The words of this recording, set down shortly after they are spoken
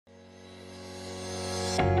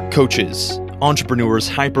Coaches, entrepreneurs,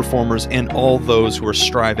 high performers, and all those who are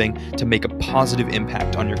striving to make a positive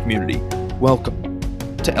impact on your community. Welcome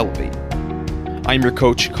to Elevate. I'm your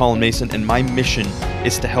coach, Colin Mason, and my mission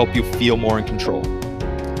is to help you feel more in control.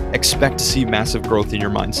 Expect to see massive growth in your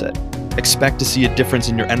mindset. Expect to see a difference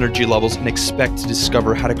in your energy levels, and expect to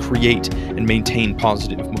discover how to create and maintain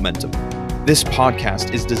positive momentum. This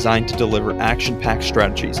podcast is designed to deliver action-packed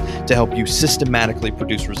strategies to help you systematically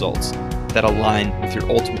produce results that align with your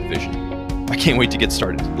ultimate vision. I can't wait to get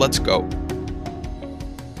started. Let's go.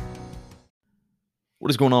 What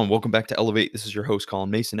is going on? Welcome back to Elevate. This is your host, Colin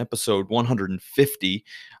Mason, episode 150,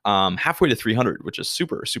 halfway to 300, which is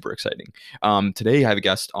super, super exciting. Today I have a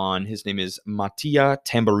guest on. His name is Mattia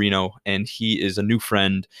Tamburino, and he is a new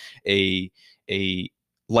friend, a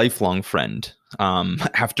lifelong friend.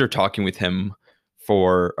 After talking with him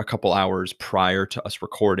for a couple hours prior to us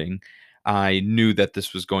recording, I knew that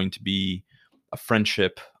this was going to be a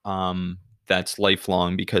friendship that's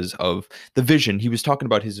lifelong because of the vision. He was talking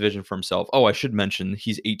about his vision for himself. Oh, I should mention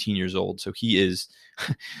he's 18 years old. So he is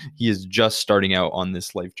just starting out on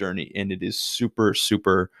this life journey, and it is super,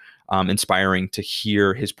 super inspiring to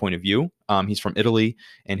hear his point of view. He's from Italy,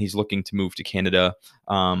 and he's looking to move to Canada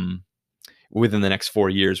within the next 4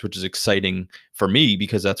 years, which is exciting for me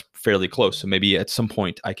because that's fairly close. So maybe at some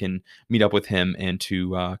point I can meet up with him and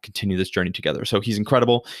to continue this journey together. So he's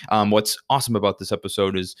incredible. What's awesome about this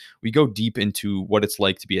episode is we go deep into what it's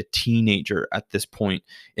like to be a teenager at this point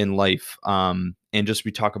in life. And just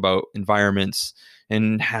we talk about environments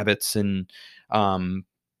and habits and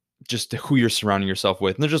just who you're surrounding yourself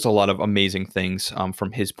with. And there's just a lot of amazing things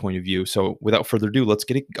from his point of view. So without further ado, let's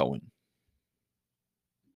get it going.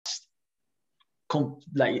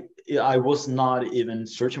 I was not even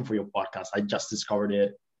searching for your podcast. I just discovered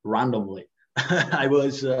it randomly. I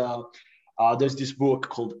was there's this book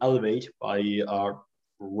called Elevate by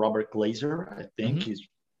Robert Glazer. I think it's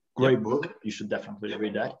great book. You should definitely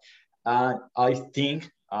read that. I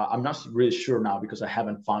think I'm not really sure now because I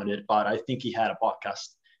haven't found it, but I think he had a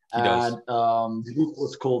podcast. The book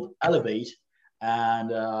was called Elevate, and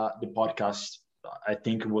the podcast I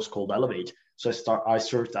think it was called Elevate. So I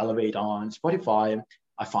searched Elevate on Spotify.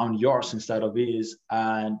 I found yours instead of his,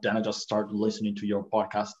 and then I just started listening to your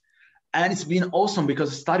podcast. And it's been awesome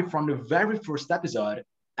because I started from the very first episode,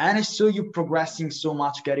 and I saw you progressing so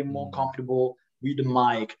much, getting more comfortable with the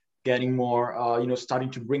mic, getting more,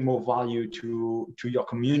 starting to bring more value to your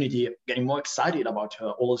community, getting more excited about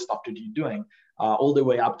all the stuff that you're doing, all the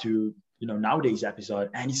way up to nowadays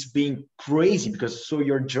episode. And it's been crazy because I saw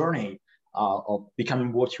your journey of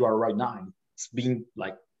becoming what you are right now. It's been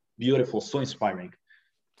like beautiful, so inspiring.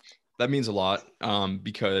 That means a lot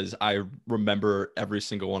because I remember every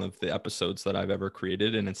single one of the episodes that I've ever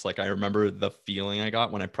created. And it's like, I remember the feeling I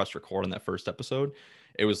got when I pressed record on that first episode.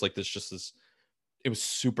 It was like it was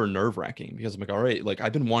super nerve wracking because I'm like, all right, like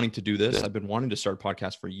I've been wanting to do this. I've been wanting to start a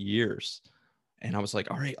podcast for years. And I was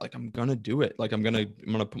like, all right, like I'm going to do it. Like I'm going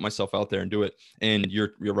to put myself out there and do it. And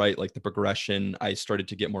you're right. Like the progression, I started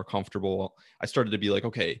to get more comfortable. I started to be like,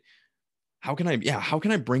 okay, how can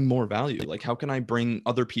I bring more value? Like, how can I bring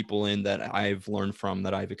other people in that I've learned from,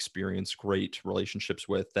 that I've experienced great relationships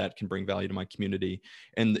with, that can bring value to my community?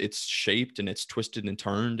 And it's shaped and it's twisted and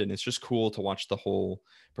turned. And it's just cool to watch the whole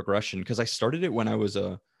progression. Because I started it when I was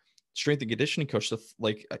a strength and conditioning coach, so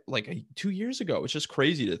like 2 years ago. It's just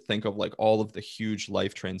crazy to think of like all of the huge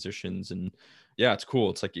life transitions. And yeah, it's cool.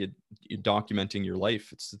 It's like you're documenting your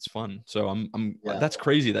life. It's fun. So that's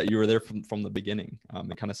crazy that you were there from the beginning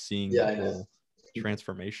and kind of seeing the whole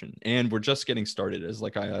transformation. And we're just getting started. As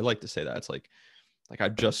like I like to say that it's like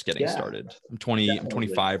I'm just getting started. I'm 20. Definitely. I'm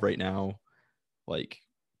 25 right now. Like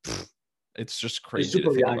it's just crazy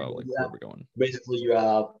to think about like where we're going. Basically, you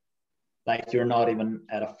have like you're not even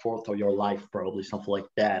at a fourth of your life, probably something like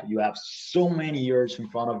that. You have so many years in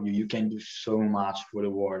front of you. You can do so much for the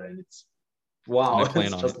world, and it's wow. And I plan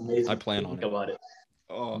it's on just it. amazing. I plan on it. About it.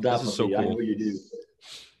 Oh, definitely. This is so cool. I know you do.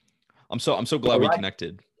 I'm so glad we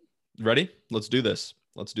connected. Ready? Let's do this.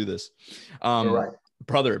 Right.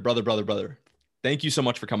 Brother. Thank you so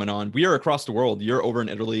much for coming on. We are across the world. You're over in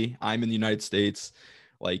Italy. I'm in the United States.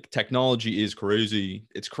 Like technology is crazy.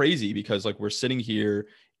 It's crazy because like we're sitting here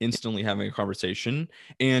instantly having a conversation,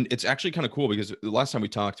 and it's actually kind of cool because the last time we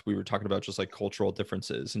talked, we were talking about just like cultural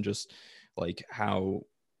differences and just like how,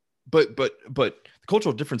 but the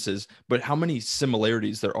cultural differences, but how many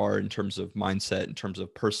similarities there are in terms of mindset, in terms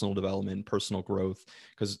of personal development, personal growth.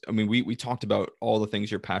 Because I mean, we talked about all the things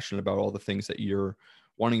you're passionate about, all the things that you're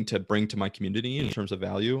wanting to bring to my community in terms of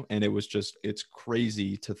value. And it's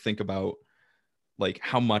crazy to think about like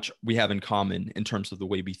how much we have in common in terms of the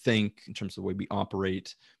way we think, in terms of the way we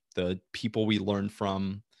operate, the people we learn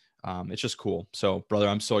from. It's just cool. So, brother,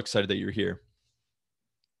 I'm so excited that you're here.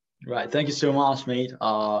 Right. Thank you so much, mate.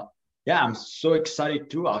 Yeah, I'm so excited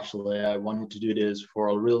too, actually. I wanted to do this for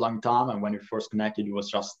a really long time. And when we first connected, it was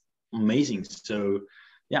just amazing. So,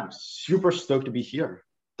 yeah, I'm super stoked to be here.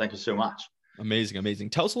 Thank you so much. Amazing, amazing.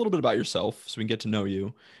 Tell us a little bit about yourself so we can get to know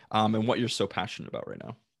you, and what you're so passionate about right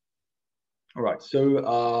now. All right.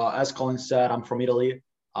 So, as Colin said, I'm from Italy.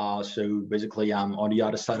 So basically, I'm on the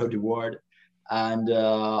other side of the world, and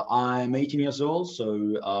I'm 18 years old. So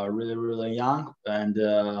really, really young, and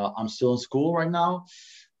I'm still in school right now.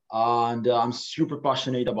 And I'm super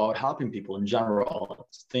passionate about helping people in general.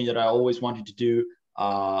 It's a thing that I always wanted to do,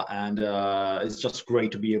 and it's just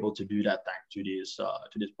great to be able to do that thanks to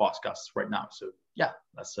this podcast right now. So yeah,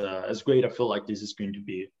 that's great. I feel like this is going to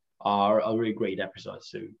be a really great episode.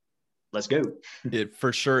 So let's go. It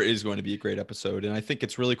for sure is going to be a great episode, and I think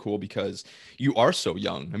it's really cool because you are so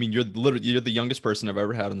young. I mean, you're the youngest person I've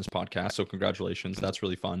ever had on this podcast, so congratulations. That's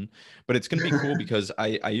really fun. But it's going to be cool because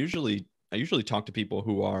I usually talk to people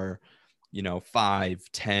who are,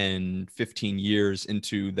 5, 10, 15 years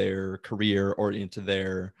into their career or into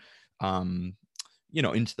their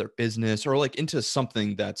into their business or like into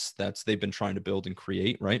something that's they've been trying to build and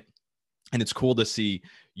create, right? And it's cool to see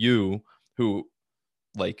you who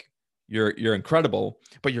like you're incredible,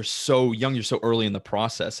 but you're so young, you're so early in the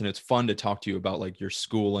process, and it's fun to talk to you about like your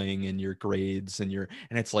schooling and your grades and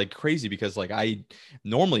it's like crazy because like I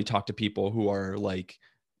normally talk to people who are like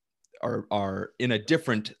are in a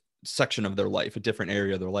different section of their life, a different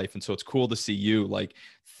area of their life. And so it's cool to see you like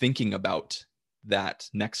thinking about that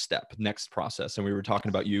next step, next process. And we were talking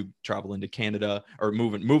about you traveling to Canada or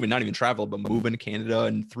moving, not even travel, but moving to Canada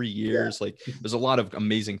in 3 years. Yeah. Like there's a lot of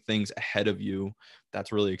amazing things ahead of you.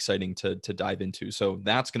 That's really exciting to dive into. So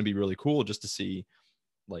that's going to be really cool just to see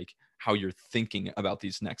like how you're thinking about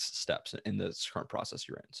these next steps in this current process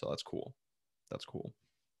you're in. So that's cool. That's cool.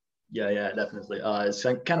 Yeah, definitely. It's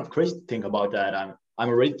kind of crazy to think about that. I'm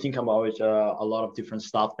already thinking about a lot of different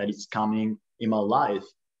stuff that is coming in my life.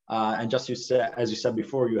 And just as you said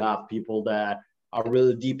before, you have people that are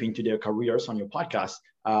really deep into their careers on your podcast.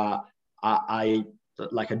 I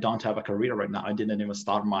like I don't have a career right now. I didn't even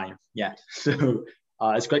start mine yet, so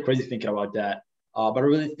it's quite crazy thinking about that. But I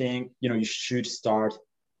really think you should start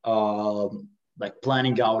like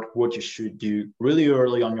planning out what you should do really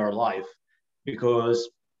early on your life, because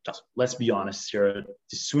just let's be honest here,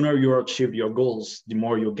 the sooner you achieve your goals, the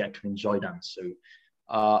more you'll get to enjoy them. So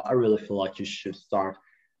I really feel like you should start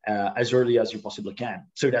as early as you possibly can.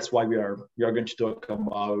 So that's why we are going to talk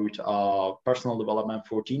about personal development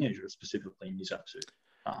for teenagers specifically in this episode.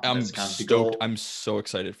 I'm That's kind of the stoked. goal. I'm so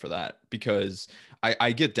excited for that because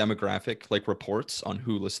I get demographic like reports on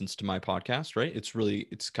who listens to my podcast, right?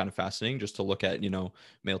 It's kind of fascinating just to look at,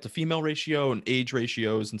 male to female ratio and age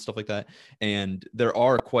ratios and stuff like that. And there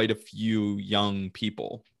are quite a few young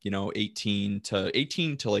people, 18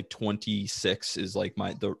 to like 26 is like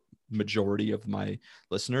the majority of my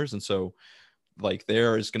listeners. And so like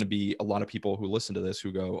there is going to be a lot of people who listen to this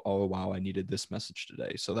who go, oh wow, I needed this message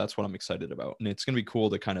today. So that's what I'm excited about. And it's going to be cool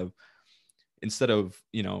to kind of, instead of,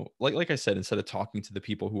 like I said, instead of talking to the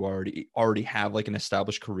people who already have like an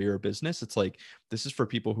established career or business, it's like this is for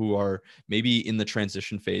people who are maybe in the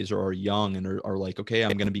transition phase or are young and are like, okay,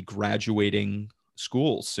 I'm going to be graduating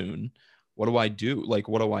school soon. What do I do? Like,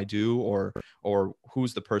 what do I do? Or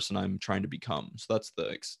who's the person I'm trying to become? So that's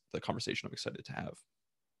the conversation I'm excited to have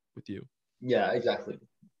with you. Yeah, exactly.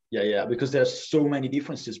 Yeah, because there's so many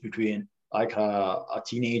differences between like a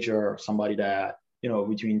teenager, somebody that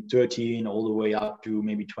between 13 all the way up to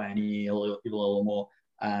maybe 20, even a little more,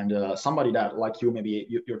 and somebody that like you, maybe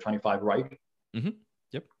you're 25, right? Mm-hmm.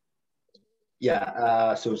 Yep.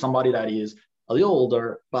 Yeah. So somebody that is a little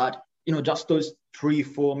older, but just those 3,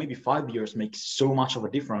 4, maybe 5 years make so much of a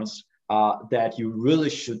difference that you really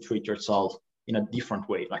should treat yourself in a different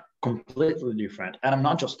way, like completely different. And I'm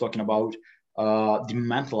not just talking about the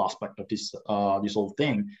mental aspect of this whole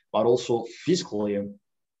thing, but also physically.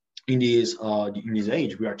 In this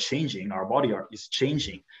age, we are changing. Our body is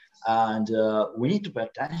changing, and we need to pay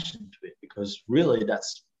attention to it, because really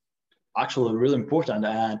that's actually really important.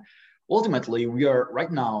 And ultimately, we are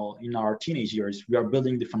right now in our teenage years, we are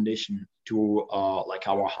building the foundation to like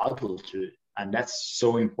our adulthood, and that's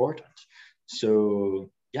so important.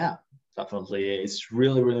 So yeah, definitely, it's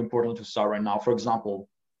really, really important to start right now. For example,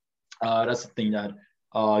 that's the thing that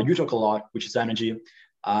you talk a lot, which is energy,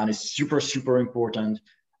 and it's super, super important.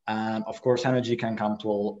 And of course, energy can come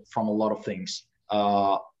from a lot of things.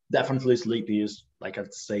 Definitely, sleep is like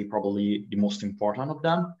I'd say probably the most important of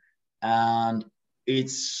them. And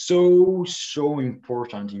it's so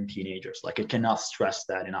important in teenagers. Like I cannot stress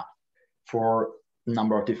that enough for a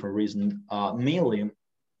number of different reasons. Mainly,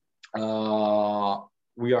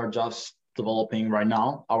 we are just developing right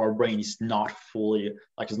now. Our brain is not fully,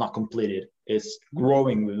 like it's not completed. It's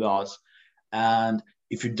growing with us. And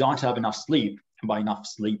if you don't have enough sleep, and by enough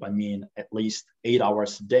sleep, I mean at least 8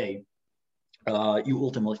 hours a day, you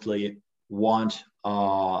ultimately won't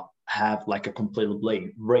have like a complete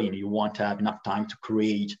brain. You won't have enough time to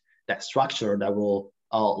create that structure that will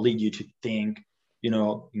lead you to think,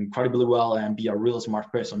 incredibly well and be a real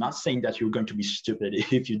smart person. I'm not saying that you're going to be stupid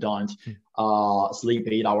if you don't sleep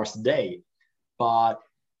 8 hours a day, but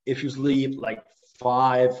if you sleep like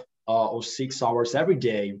 5 or 6 hours every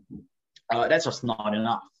day, that's just not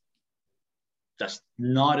enough. That's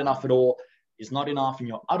not enough at all. It's not enough in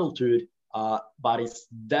your adulthood, but it's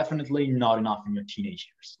definitely not enough in your teenage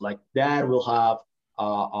years. Like that will have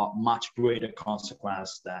a much greater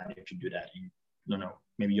consequence than if you do that in,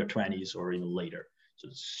 maybe your 20s or even later. So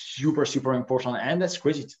it's super important. And that's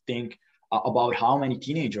crazy to think about how many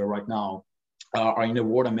teenagers right now are in the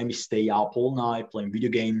world and maybe stay up all night playing video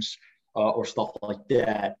games or stuff like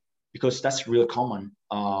that, because that's real common.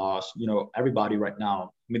 Everybody right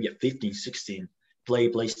now, maybe at 15, 16, play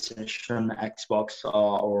PlayStation, Xbox,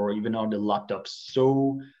 or even on the laptop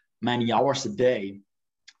so many hours a day,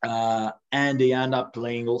 and they end up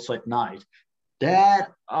playing also at night.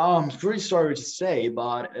 That I'm pretty sorry to say,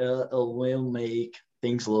 but it will make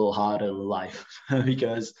things a little harder in life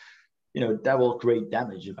because that will create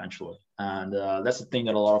damage eventually, and that's the thing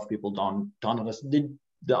that a lot of people don't understand.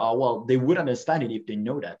 They would understand it if they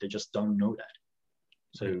know that. They just don't know that.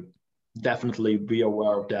 So definitely be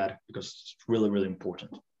aware of that because it's really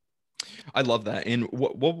important. I love that. And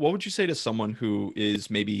what would you say to someone who is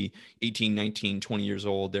maybe 18, 19, 20 years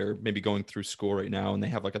old? They're maybe going through school right now and they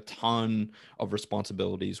have like a ton of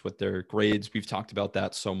responsibilities with their grades. We've talked about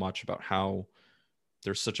that so much, about how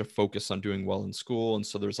there's such a focus on doing well in school. And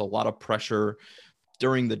so there's a lot of pressure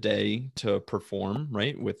during the day to perform,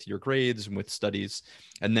 right, with your grades and with studies.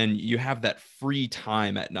 And then you have that free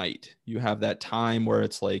time at night. You have that time where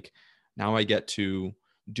it's like, now I get to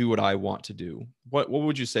do what I want to do. What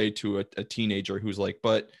would you say to a teenager who's like,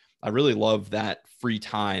 but I really love that free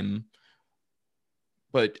time,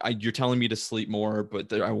 but you're telling me to sleep more,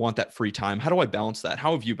 but I want that free time. How do I balance that?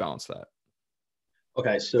 How have you balanced that?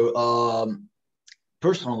 Okay, so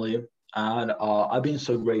personally, and I've been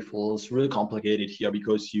so grateful. It's really complicated here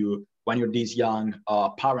because when you're this young,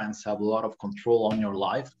 parents have a lot of control on your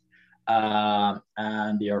life,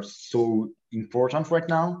 and they are so important right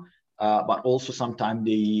now. But also sometimes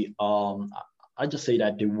I just say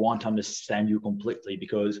that they won't understand you completely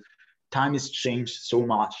because time has changed so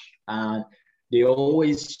much, and they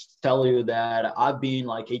always tell you that I've been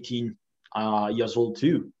like 18 years old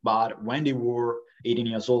too. But when they were 18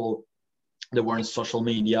 years old, there weren't social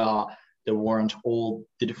media, there weren't all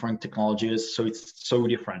the different technologies, so it's so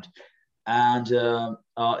different. And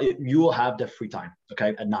you will have that free time,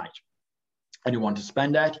 okay, at night, and you want to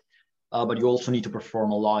spend that, but you also need to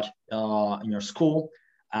perform a lot in your school.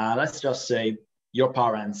 Let's just say your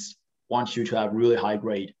parents want you to have really high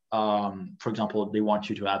grade. For example, they want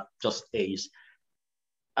you to have just A's.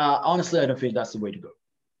 Honestly, I don't think that's the way to go.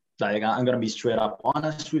 Like, I'm gonna be straight up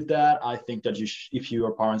honest with that. I think that if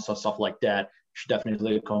your parents or stuff like that, you should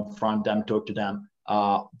definitely confront them, talk to them.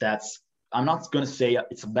 I'm not gonna say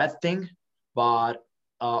it's a bad thing, but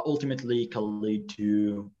ultimately it can lead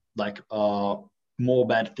to like more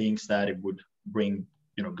bad things that it would bring,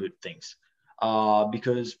 good things.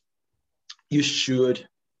 Because you should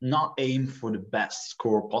not aim for the best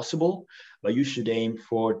score possible, but you should aim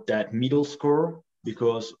for that middle score,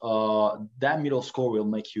 because that middle score will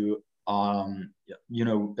make you,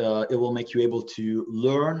 it will make you able to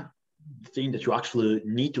learn the thing that you actually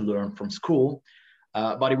need to learn from school,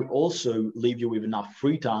 but it will also leave you with enough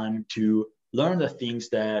free time to learn the things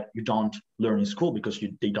that you don't learn in school because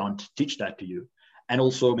they don't teach that to you. And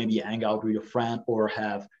also maybe hang out with your friend or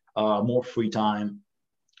have more free time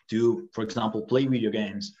to, for example, play video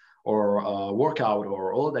games or work out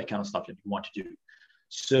or all that kind of stuff that you want to do.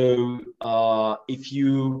 So if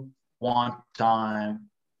you want time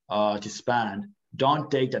to spend,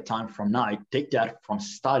 don't take that time from night. Take that from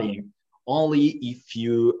studying. Only if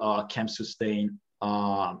you can sustain,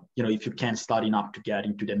 if you can study enough to get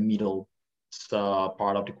into the middle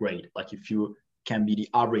part of the grade, like if you can be the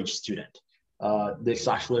average student. There's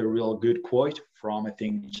actually a real good quote from, I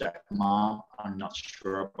think, Jack Ma. I'm not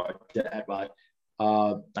sure about that, but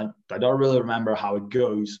I don't really remember how it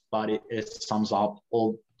goes, but it sums up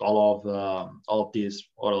all all of this,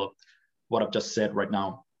 all of what I've just said right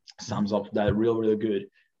now sums up that really good,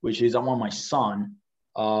 which is I want my son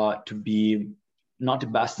to be not the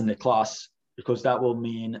best in the class, because that will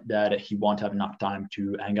mean that he won't have enough time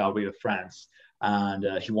to hang out with friends, and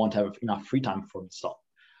he won't have enough free time for himself.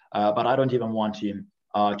 But I don't even want him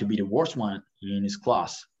to be the worst one in his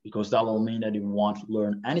class, because that will mean that he won't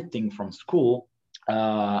learn anything from school,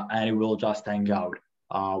 and he will just hang out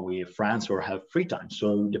with friends or have free time.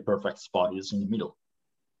 So the perfect spot is in the middle.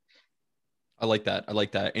 I like that. I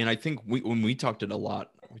like that. And I think when we talked it a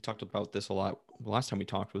lot, we talked about this a lot. The last time we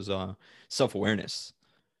talked was self-awareness,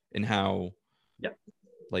 and how Yeah.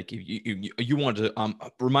 like you want to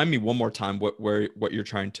remind me one more time what you're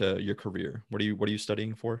trying to your career. What are you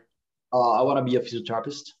studying for? I want to be a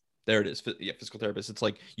physiotherapist. There it is. Yeah, physical therapist. It's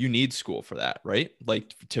like you need school for that, right?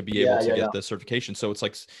 Like to be able Yeah, to yeah, get yeah. the certification. So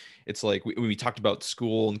it's like we talked about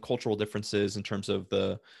school and cultural differences in terms of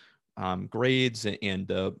the grades and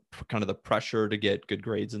the kind of the pressure to get good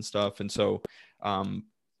grades and stuff. And so um,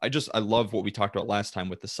 I love what we talked about last time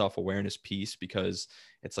with the self-awareness piece, because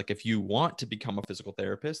it's like if you want to become a physical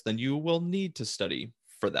therapist, then you will need to study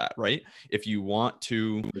for that, right? If you want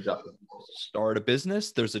to Exactly. start a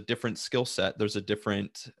business, there's a different skill set, there's a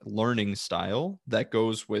different learning style that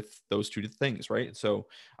goes with those two things, right? So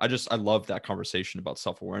I love that conversation about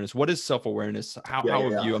self-awareness. What is self-awareness? Yeah, How yeah,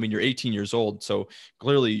 have yeah. you, I mean, you're 18 years old, so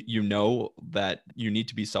clearly you know that you need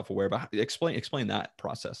to be self-aware, but explain that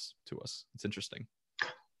process to us. It's interesting.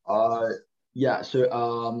 Uh, yeah. So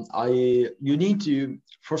you need to,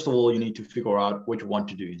 first of all, you need to figure out what you want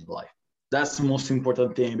to do in life. That's the most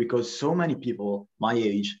important thing, because so many people my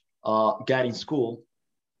age get in school,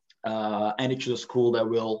 and it's a school that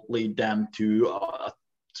will lead them to a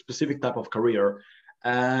specific type of career.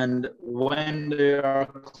 And when they are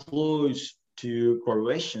close to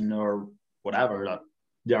graduation or whatever,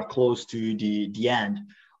 they are close to the end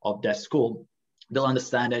of that school, they'll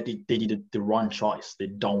understand that they did the wrong choice. They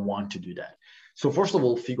don't want to do that. So first of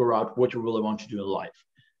all, figure out what you really want to do in life.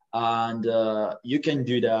 And you can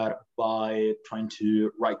do that by trying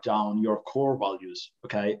to write down your core values,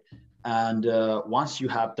 okay? And once you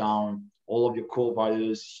have down all of your core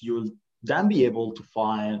values, you'll then be able to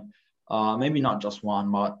find maybe not just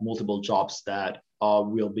one, but multiple jobs that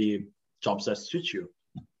will be jobs that suit you.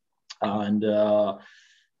 And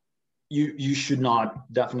you should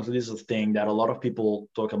not, definitely, this is a thing that a lot of people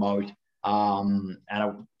talk about. And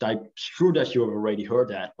I'm sure that you have already heard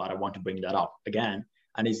that, but I want to bring that up again.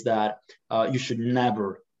 And it's that you should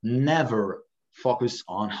never focus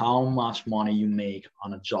on how much money you make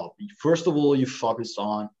on a job. First of all, you focus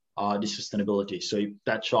on the sustainability. So if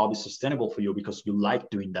that job is sustainable for you because you like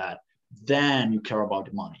doing that, then you care about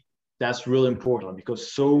the money. That's really important,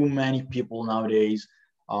 because so many people nowadays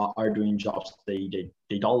are doing jobs they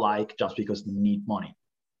don't like just because they need money.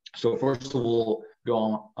 So first of all,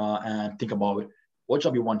 go on and think about what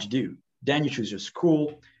job you want to do. Then you choose your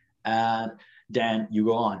school, and then you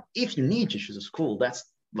go on. If you need to choose a school, that's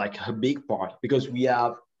like a big part, because we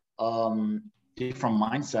have different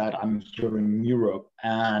mindset. I'm here in Europe,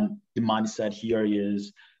 and the mindset here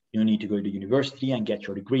is you need to go to university and get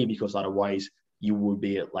your degree, because otherwise you will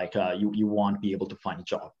be like you won't be able to find a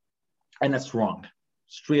job, and that's wrong,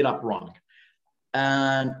 straight up wrong.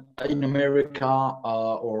 And in America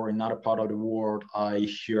or in other part of the world, I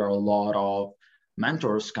hear a lot of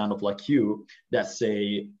mentors, kind of like you, that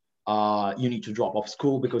say you need to drop off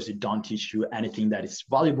school because it don't teach you anything that is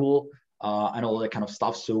valuable, and all that kind of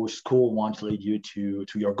stuff. So school won't lead you to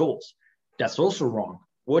your goals. That's also wrong.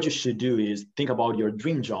 What you should do is think about your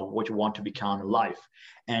dream job, what you want to become in life,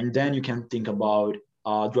 and then you can think about,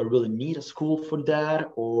 do I really need a school for that,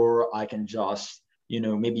 or I can just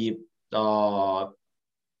maybe uh,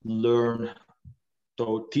 learn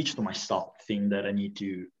to teach to myself thing that I need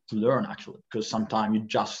to learn, actually, because sometimes you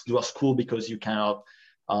just do a school because you cannot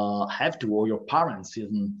have to, or your parents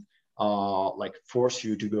even like force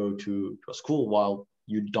you to go to a school while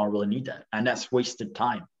you don't really need that, and that's wasted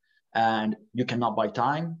time. And you cannot buy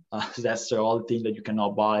time. That's the only thing that you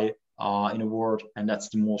cannot buy in the world, and that's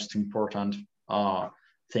the most important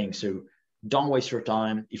thing. So don't waste your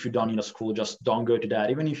time. If you don't need a school, just don't go to that.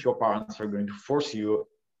 Even if your parents are going to force you,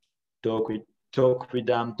 talk with talk to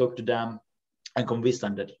them, and convince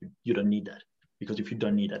them that you don't need that. Because if you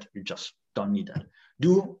don't need that, you just don't need that.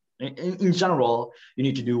 Do in general, you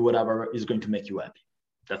need to do whatever is going to make you happy.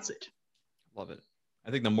 That's it. Love it. I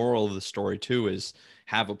think the moral of the story too is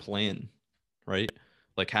have a plan, right?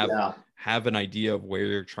 Like Yeah, have an idea of where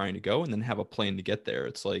you're trying to go, and then have a plan to get there.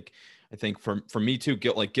 It's like I think for me too,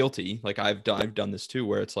 guilty. Like I've done this too,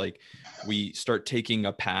 where it's like we start taking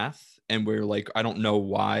a path and we're like, I don't know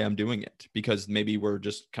why I'm doing it, because maybe we're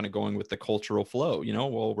just kind of going with the cultural flow,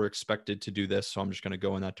 well, we're expected to do this, so I'm just going to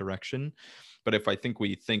go in that direction. But if I think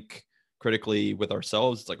we think critically with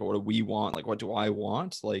ourselves, it's like, what do we want? Like, what do I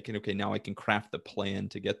want? Like, and okay, now I can craft the plan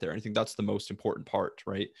to get there. And I think that's the most important part,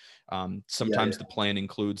 right? Yeah, Sometimes the plan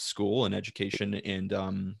includes school and education and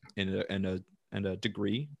a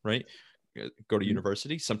degree, right? Go to yeah.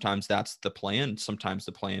 university. Sometimes that's the plan. Sometimes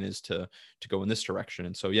the plan is to go in this direction.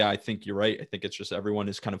 And so, yeah, I think you're right. I think it's just everyone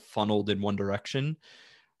is kind of funneled in one direction.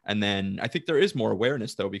 And then I think there is more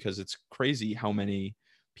awareness, though, because it's crazy how many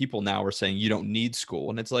people now are saying you don't need school.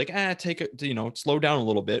 And it's like, take it, slow down a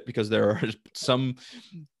little bit, because there are some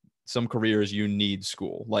careers you need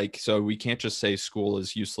school. Like, so we can't just say school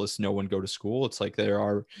is useless, no one go to school. It's like there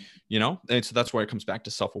are, and so that's where it comes back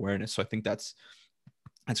to self-awareness. So I think that's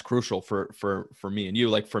crucial for me and you.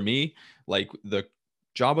 Like, for me, like the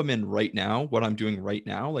job I'm in right now, what I'm doing right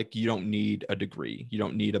now, like, you don't need a degree, you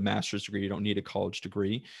don't need a master's degree, you don't need a college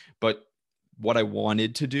degree. But what I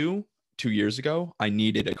wanted to do 2 years ago, I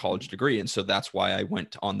needed a college degree. And so that's why I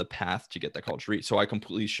went on the path to get that college degree. So I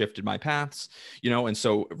completely shifted my paths, and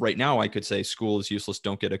so right now I could say school is useless,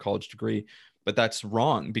 don't get a college degree. But that's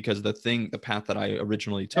wrong, because the path that I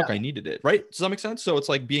originally took, Yeah. I needed it, right? Does that make sense? So it's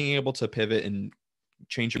like being able to pivot and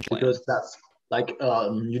change your plan. Because that's like,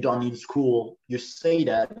 you don't need school. You say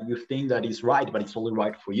that you think that is right, but it's only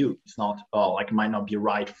right for you. It's not like, it might not be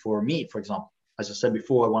right for me. For example, as I said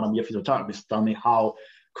before, I want to be a physiotherapist. Tell me, how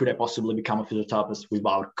could I possibly become a physiotherapist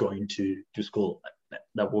without going to school?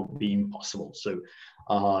 That would be impossible. So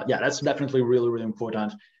yeah, that's definitely really, really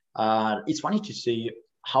important. It's funny to see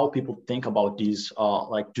how people think about this,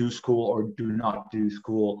 like do school or do not do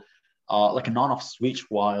school, like an on-off switch,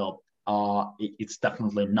 while it's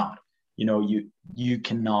definitely not. You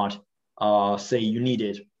cannot say you need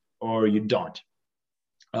it or you don't.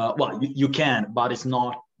 Well, you can, but it's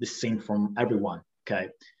not the same from everyone. Okay,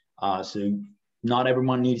 so not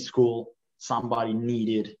everyone needs school. Somebody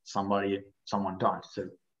needed, someone don't. So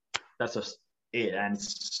that's just it, and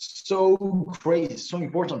it's so crazy, so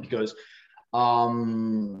important, because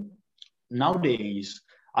nowadays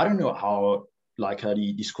I don't know how, like,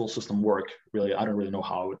 the school system work. Really, I don't really know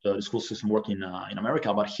how the school system work in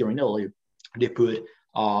America, but here in Italy, they put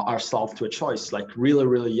ourselves to a choice, like really,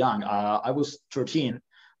 really young. I was 13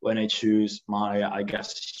 when I choose my, I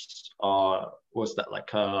guess, was that like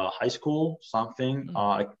high school something?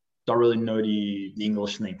 I don't really know the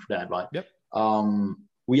English name for that, but yep.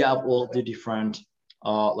 We have all the different,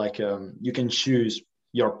 you can choose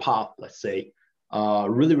your path, let's say,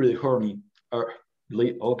 really, really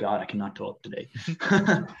early. Oh God, I cannot talk today.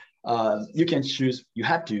 You can choose, you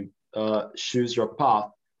have to choose your path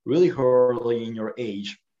really early in your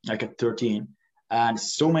age, like at 13. And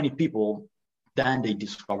so many people, then they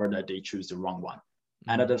discover that they choose the wrong one.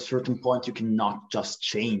 And at a certain point, you cannot just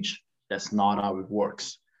change. That's not how it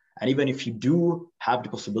works. And even if you do have the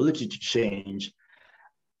possibility to change,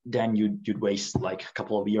 then you'd waste like a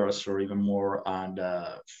couple of years or even more. And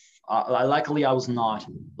luckily I was not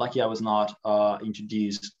into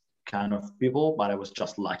these kind of people, but I was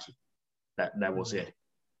just lucky. That was it.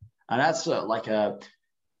 And that's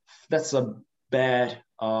that's a bad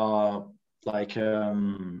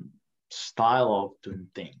style of doing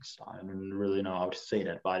things. I don't really know how to say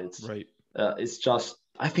that, but it's right. It's just,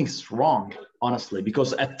 I think it's wrong, honestly,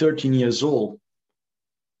 because at 13 years old,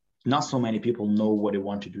 not so many people know what they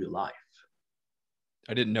want to do in life.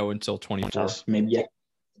 I didn't know until 24. Just maybe,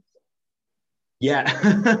 yeah.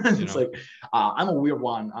 It's like, I'm a weird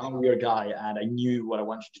one. I'm a weird guy, and I knew what I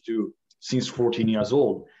wanted to do since 14 years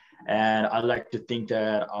old. And I like to think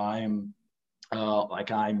that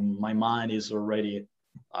my mind is already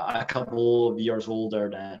a couple of years older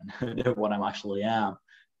than what I actually am,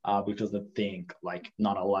 because I think like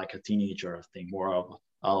not like a teenager. I think more of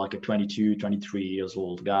like a 22, 23 years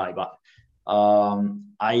old guy. But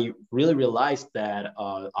I really realized that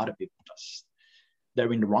other people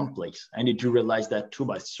they're in the wrong place, and they do realize that too,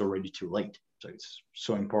 but it's already too late. So it's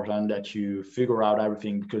so important that you figure out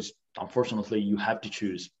everything, because unfortunately you have to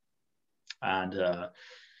choose, and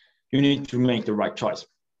you need to make the right choice.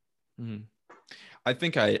 Mm-hmm. I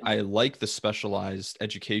think I like the specialized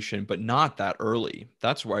education, but not that early.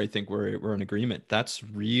 That's where I think we're in agreement. That's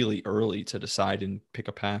really early to decide and pick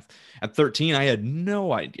a path. At 13, I had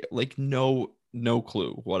no idea, like no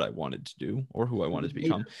clue what I wanted to do or who I wanted to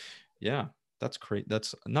become. Yeah, that's crazy.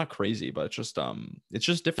 That's not crazy, but it's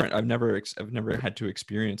just different. I've never had to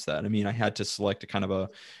experience that. I mean, I had to select a kind of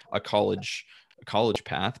a college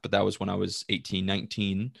path, but that was when I was 18,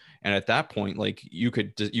 19. And at that point, like you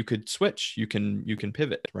could switch, you can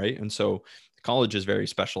pivot, right? And so college is very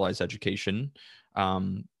specialized education.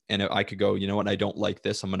 And I could go, you know what, I don't like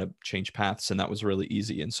this, I'm going to change paths. And that was really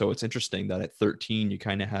easy. And so it's interesting that at 13, you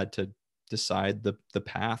kind of had to decide the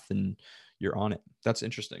path and you're on it. That's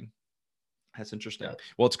interesting. That's interesting. Yeah.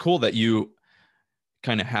 Well, it's cool that you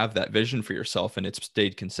kind of have that vision for yourself and it's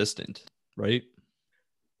stayed consistent, right?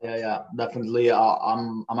 Yeah, definitely.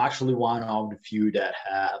 I'm actually one of the few that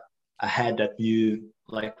have I had that view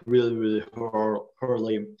like really, really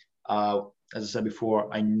early. As I said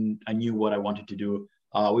before, I knew what I wanted to do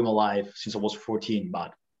with my life since I was 14.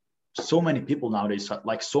 But so many people nowadays,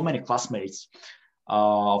 like so many classmates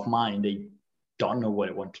of mine, they don't know what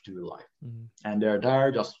they want to do in life, and they're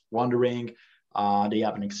there just wondering. They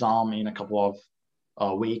have an exam in a couple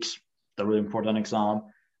of weeks, the really important exam.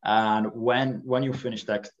 And when you finish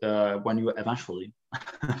that, when you eventually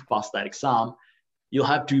pass that exam, you'll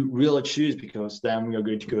have to really choose, because then we are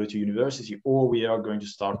going to go to university or we are going to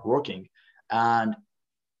start working. And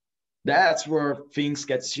that's where things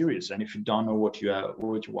get serious. And if you don't know what you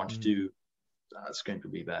want to do, that's going to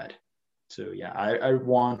be bad. So yeah, I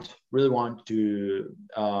really want to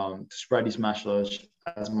spread this message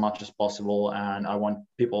as much as possible, and I want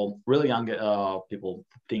people, really young people,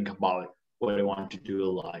 to think about what they want to do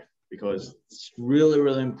in life, because it's really,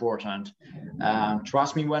 really important. And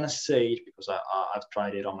trust me when I say it, because I've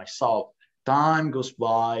tried it on myself. Time goes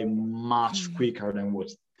by much quicker than we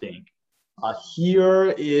think.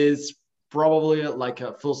 Here is probably like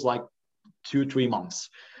feels like 2-3 months.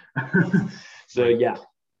 So yeah,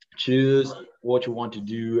 choose what you want to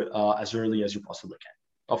do as early as you possibly can.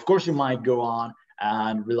 Of course, you might go on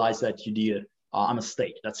and realize that you did a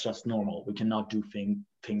mistake. That's just normal. We cannot do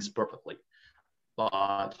things perfectly,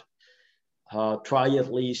 but try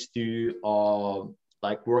at least to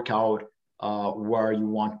like work out where you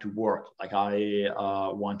want to work. Like I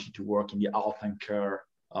wanted to work in the health and care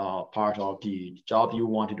part of the job. You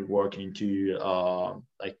wanted to work into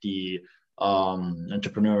like the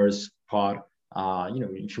entrepreneurs part.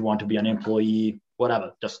 If you want to be an employee,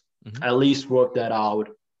 whatever, just at least work that out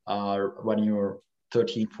when you're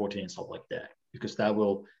 13, 14, stuff like that, because that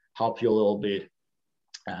will help you a little bit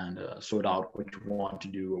and sort out what you want to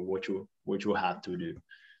do or what you have to do.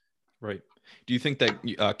 Right. Do you think that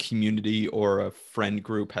a community or a friend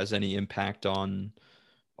group has any impact on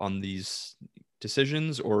these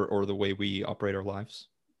decisions or the way we operate our lives?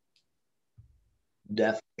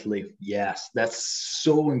 Definitely, yes. That's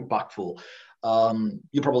so impactful.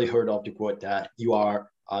 You probably heard of the quote that you are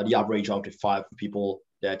the average of the 5 people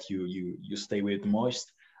that you stay with the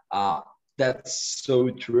most. That's so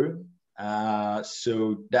true.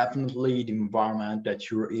 So definitely the environment that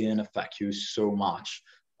you're in affects you so much.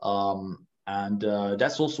 And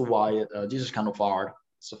that's also why this is kind of hard.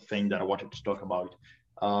 It's a thing that I wanted to talk about.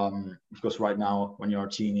 Because right now, when you're a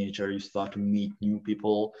teenager, you start to meet new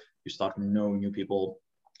people, you start to know new people,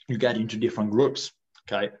 you get into different groups,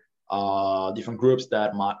 okay? Different groups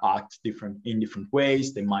that might act in different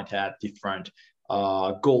ways. They might have different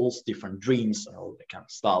goals, different dreams, and all that kind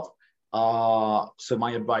of stuff. So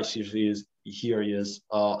my advice is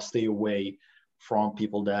stay away from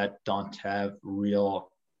people that don't have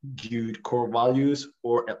real good core values,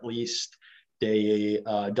 or at least they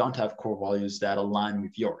don't have core values that align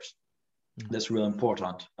with yours. That's really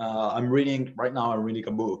important. I'm reading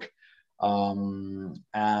a book, and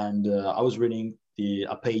I was reading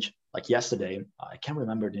a page like yesterday. I can't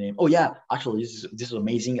remember the name. Oh yeah, actually, this is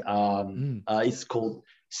amazing. It's called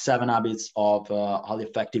Seven Habits of Highly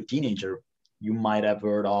Effective Teenager. You might have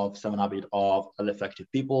heard of Seven Habits of Highly Effective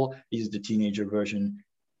People. This is the teenager version.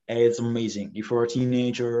 It's amazing. If you're a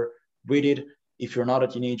teenager, read it. If you're not a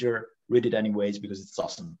teenager, read it anyways, because it's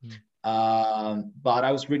awesome. But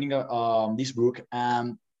I was reading this book,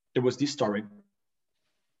 and there was this story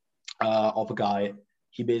of a guy.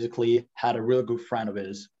 He basically had a really good friend of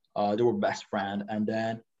his. They were best friend, and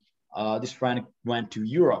then this friend went to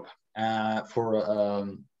Europe for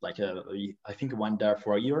I think he went there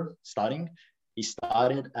for a year studying. He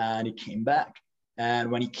studied and he came back.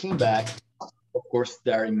 And when he came back, of course,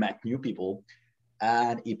 there he met new people,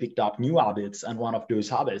 and he picked up new habits. And one of those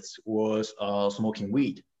habits was smoking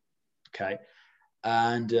weed. Okay,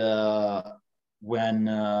 and when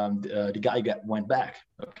the guy went back,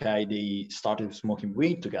 okay, they started smoking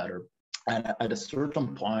weed together. And at a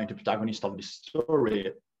certain point, the protagonist of the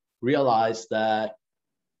story realized that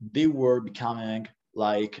they were becoming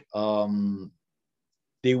like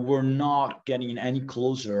they were not getting any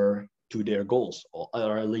closer to their goals,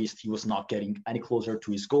 or at least he was not getting any closer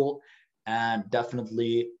to his goal, and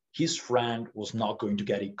definitely his friend was not going to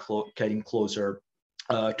getting closer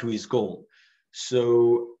to his goal.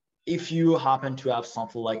 So if you happen to have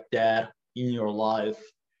something like that, in your life,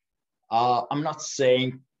 I'm not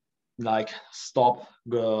saying like stop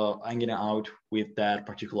hanging out with that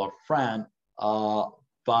particular friend,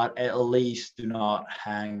 but at least do not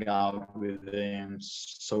hang out with him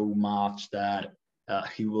so much that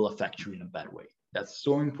he will affect you in a bad way. That's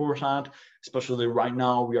so important, especially right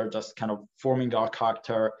now. We are just kind of forming our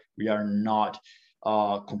character. We are not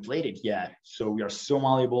completed yet, so we are so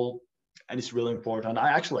malleable, and it's really important. I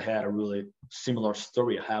actually had a really similar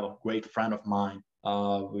story. I have a great friend of mine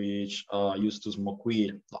which used to smoke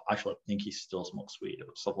weed. Actually, I think he still smokes weed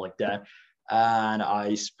or stuff like that. And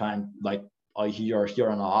I spent like a year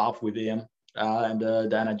and a half with him, and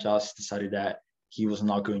then I just decided that he was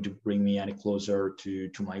not going to bring me any closer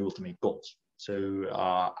to my ultimate goals. So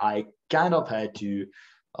I kind of had to,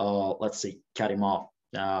 let's say, cut him off.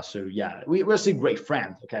 So yeah, we're still great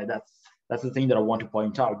friends. Okay, that's the thing that I want to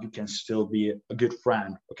point out. You can still be a good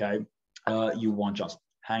friend. Okay, you won't just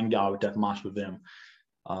hang out that much with them.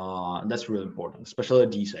 That's really important, especially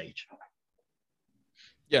at this age.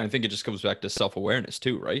 Yeah, I think it just comes back to self-awareness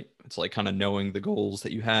too, right? It's like kind of knowing the goals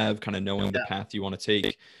that you have, kind of knowing the Yeah, path you want to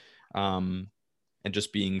take, um, and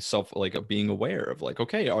just being being aware of like,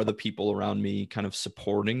 okay, are the people around me kind of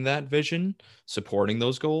supporting that vision, supporting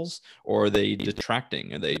those goals, or are they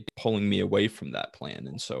detracting? Are they pulling me away from that plan?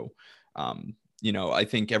 And so, I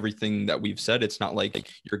think everything that we've said, it's not like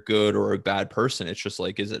you're good or a bad person. It's just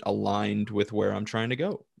like, is it aligned with where I'm trying to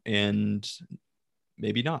go? And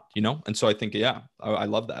maybe not. And so I think, yeah, I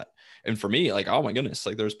love that. And for me, like, oh my goodness,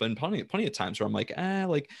 like there's been plenty of times where I'm like,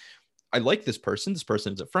 like I like this person. This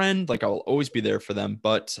person is a friend. Like I'll always be there for them,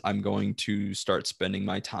 but I'm going to start spending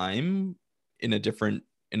my time in a different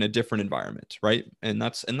environment, right? And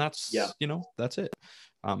that's yeah. that's it.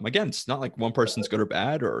 Again, it's not like one person's good or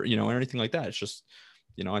bad or anything like that. It's just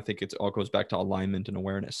I think it all goes back to alignment and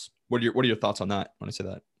awareness. What are your thoughts on that when I say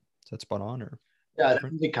that? Is that spot on or Yeah,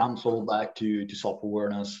 different? definitely comes all back to self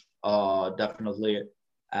awareness. Definitely,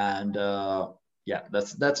 and yeah,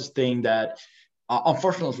 that's a thing that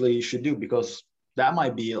unfortunately you should do, because that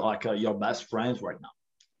might be like your best friends right now.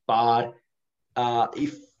 But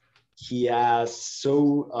if he has so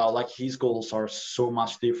like his goals are so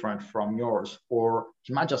much different from yours, or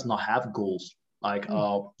he might just not have goals. Like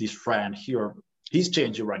this friend here, he's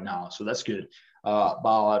changing right now, so that's good.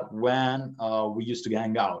 But when we used to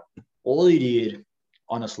hang out, all he did,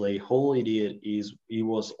 honestly, all he did is he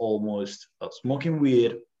was almost smoking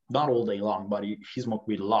weed, not all day long, but he smoked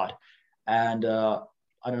weed a lot, and I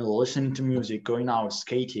don't know, listening to music, going out,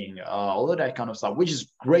 skating, all of that kind of stuff, which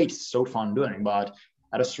is great, so fun doing. But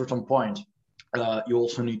at a certain point, you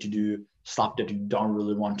also need to do stuff that you don't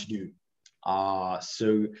really want to do.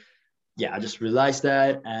 So yeah, I just realized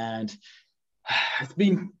that, and it's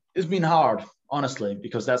been hard, honestly,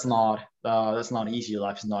 because that's not easy.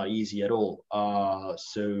 Life is not easy at all.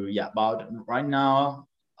 So yeah, but right now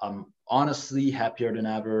I'm honestly happier than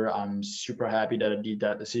ever. I'm super happy that I did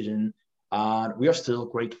that decision, and we are still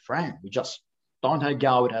great friends. We just don't hang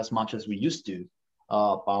out as much as we used to,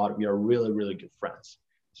 but we are really really good friends.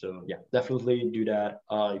 So yeah, definitely do that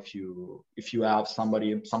if you have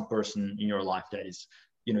some person in your life that is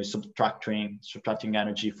subtracting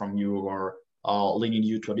energy from you, or leading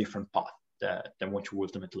you to a different path than what you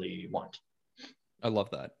ultimately want. I love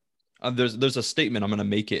that. There's a statement I'm going to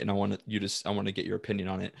make it, and I want to get your opinion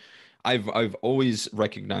on it. I've always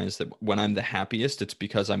recognized that when I'm the happiest, it's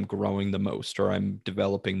because I'm growing the most or I'm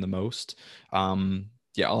developing the most.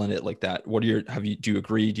 Yeah, I'll end it like that. Do you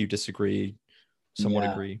agree? Do you disagree? Somewhat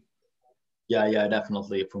Yeah, agree. yeah,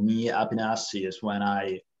 definitely. For me, happiness is when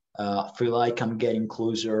I feel like I'm getting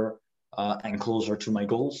closer and closer to my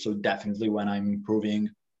goals. So definitely when I'm improving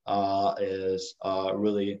is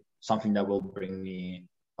really something that will bring me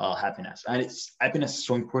happiness. And happiness is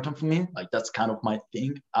so important for me. Like that's kind of my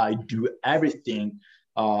thing. I do everything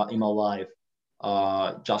in my life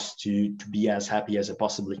just to be as happy as I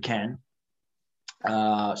possibly can.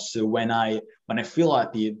 So when I feel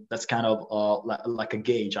happy, that's kind of like a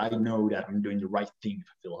gauge. I know that I'm doing the right thing if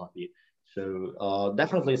I feel happy. So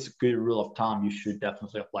definitely, it's a good rule of thumb. You should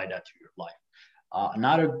definitely apply that to your life.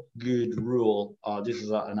 Another good rule. This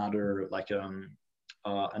is another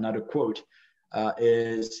quote.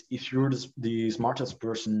 Is if you're the smartest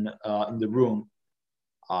person in the room,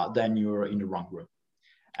 then you're in the wrong room,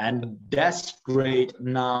 and that's great.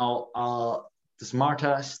 Now, the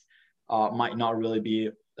smartest might not really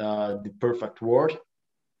be the perfect word,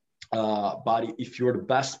 but if you're the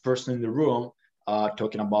best person in the room,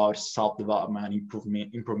 talking about self-development,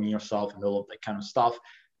 improving yourself, and all of that kind of stuff,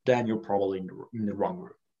 then you're probably in the wrong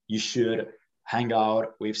room. You should hang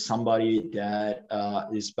out with somebody that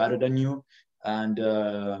is better than you, and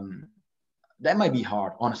that might be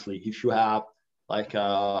hard, honestly. If you have like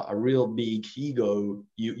a real big ego,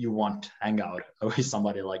 you want to hang out with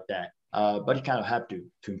somebody like that. But you kind of have to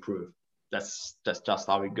improve. That's just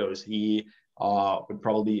how it goes. He would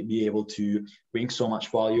probably be able to bring so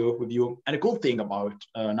much value with you. And the cool thing about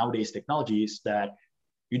nowadays technology is that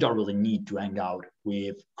you don't really need to hang out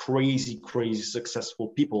with crazy successful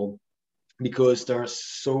people, because there are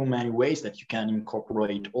so many ways that you can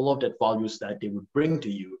incorporate all of that values that they would bring to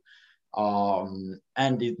you.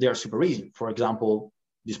 And they're super easy. For example,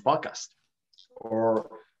 this podcast, or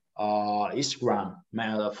Instagram,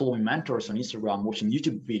 following mentors on Instagram, watching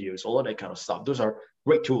YouTube videos, all of that kind of stuff. Those are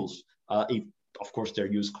great tools, if of course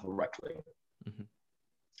they're used correctly. Mm-hmm.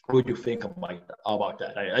 What do you think about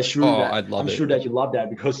that? I'm sure that you love that,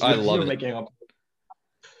 because you're making up.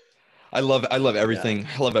 I love everything. Yeah.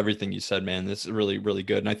 I love everything you said, man. This is really, really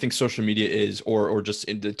good. And I think social media is, or just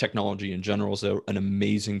the technology in general, is an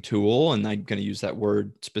amazing tool. And I'm going to use that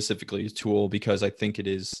word specifically, tool, because I think it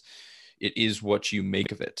is what you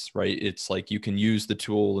make of it, right? It's like you can use the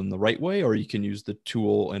tool in the right way, or you can use the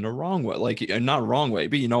tool in a wrong way, like not a wrong way,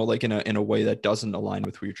 but like in a way that doesn't align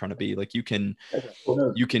with who you're trying to be. Like you can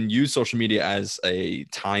use social media as a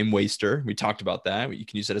time waster. We talked about that. You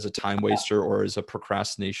can use it as a time waster, or as a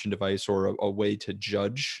procrastination device, or a way to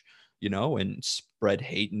judge, and spread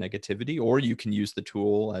hate and negativity. Or you can use the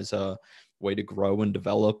tool as a way to grow and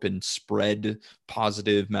develop and spread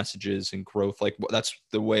positive messages and growth. Like that's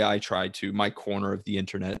the way I try to, my corner of the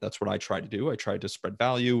internet. That's what I try to do. I try to spread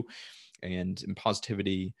value and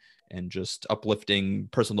positivity and just uplifting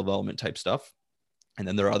personal development type stuff. And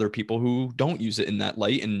then there are other people who don't use it in that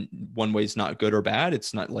light. And one way is not good or bad.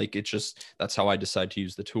 It's not like, it's just, that's how I decide to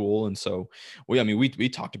use the tool. And so we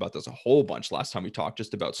talked about this a whole bunch last time we talked,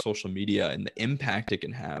 just about social media and the impact it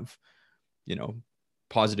can have,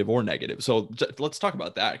 positive or negative. So let's talk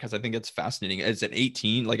about that, because I think it's fascinating. As an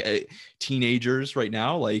 18, teenagers right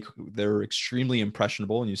now, like they're extremely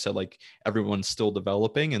impressionable. And you said like everyone's still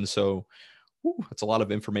developing. And so it's a lot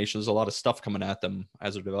of information. There's a lot of stuff coming at them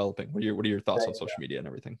as they're developing. What are your thoughts on social media and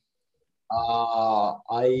everything? I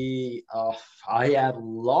have a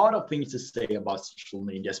lot of things to say about social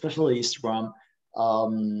media, especially Instagram.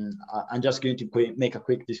 I'm just going to make a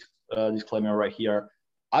quick disclaimer right here.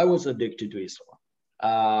 I was addicted to Instagram.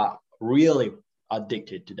 Really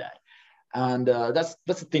addicted to that. And that's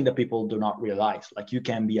the thing that people do not realize. Like you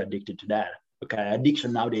can be addicted to that. Okay,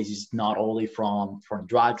 addiction nowadays is not only from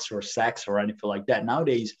drugs or sex or anything like that.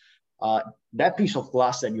 Nowadays, that piece of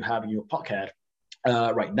glass that you have in your pocket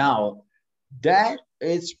right now, that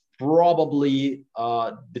is probably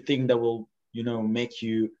the thing that will, make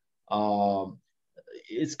you.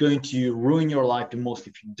 It's going to ruin your life the most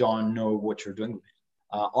if you don't know what you're doing with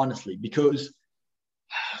it. Honestly, because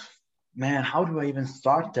man, how do I even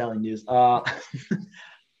start telling this?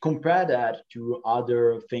 Compare that to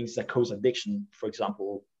other things that cause addiction. For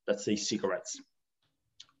example, let's say cigarettes.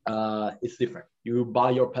 It's different. You buy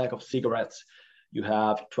your pack of cigarettes, you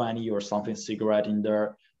have 20 or something cigarette in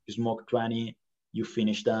there, you smoke 20, you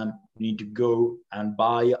finish them, you need to go and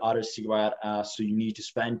buy other cigarette, so you need to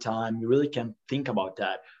spend time. You really can think about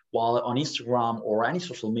that. While on Instagram or any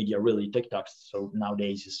social media, really TikTok, so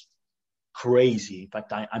nowadays is crazy. In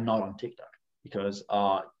fact, I'm not on TikTok, because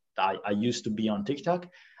I used to be on TikTok,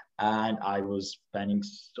 and I was spending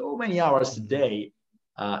so many hours a day,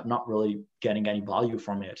 not really getting any value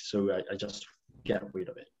from it. So I just get rid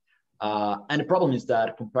of it. And the problem is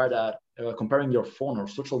that comparing your phone or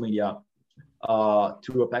social media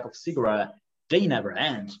to a pack of cigarette, they never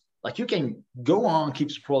end. Like you can go on, keep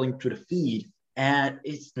scrolling through the feed, and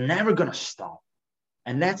it's never gonna stop.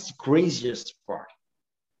 And that's the craziest part.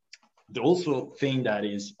 The also thing that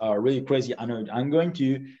is really crazy, I know I'm going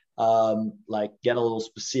to get a little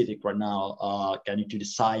specific right now, get into the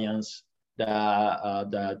science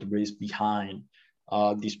that is behind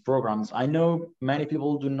these programs. I know many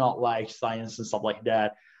people do not like science and stuff like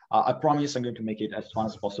that. I promise I'm going to make it as fun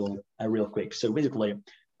as possible and real quick. So basically,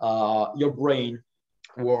 your brain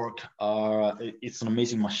it's an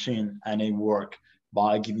amazing machine, and it works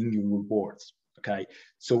by giving you rewards. Okay,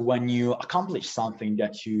 so when you accomplish something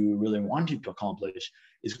that you really wanted to accomplish,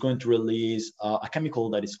 it's going to release a chemical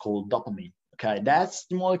that is called dopamine. Okay, that's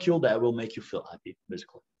the molecule that will make you feel happy,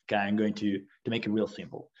 basically. Okay, I'm going to make it real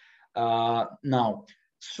simple. Now,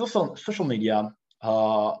 social media,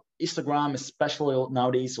 Instagram, especially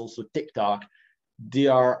nowadays, also TikTok, they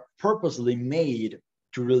are purposely made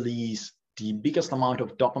to release the biggest amount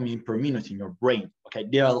of dopamine per minute in your brain. Okay,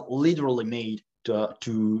 they are literally made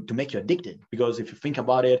to make you addicted. Because if you think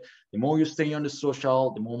about it, the more you stay on the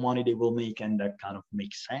social, the more money they will make, and that kind of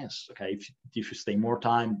makes sense. Okay, if you stay more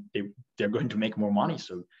time, they're going to make more money.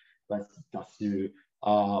 So let's just to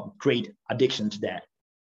create addiction to that.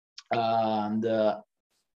 And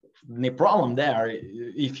the problem there,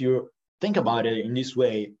 if you think about it in this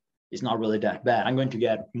way, is not really that bad. I'm going to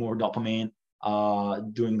get more dopamine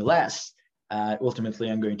doing less. Ultimately,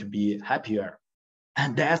 I'm going to be happier.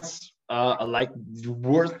 And that's like the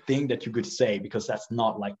worst thing that you could say, because that's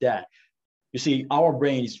not like that. You see, our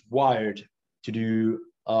brain is wired to do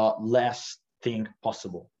less thing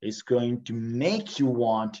possible. It's going to make you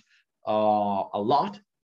want a lot,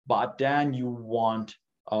 but then you won't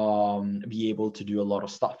be able to do a lot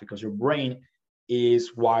of stuff because your brain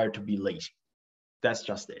is wired to be lazy. That's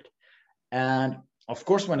just it. And of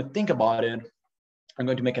course, when I think about it, I'm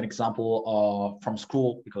going to make an example from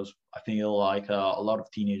school, because I feel like a lot of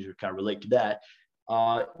teenagers can relate to that.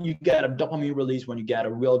 You get a dopamine release when you get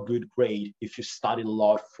a real good grade if you studied a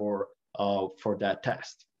lot for that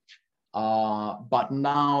test. But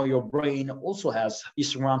now your brain also has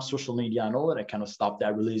Instagram, social media, and all that kind of stuff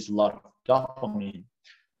that release a lot of dopamine.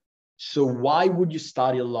 So why would you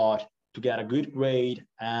study a lot to get a good grade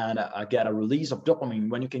and get a release of dopamine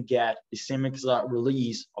when you can get the same exact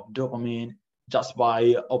release of dopamine just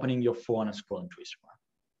by opening your phone and scrolling to Instagram?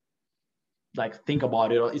 Like, think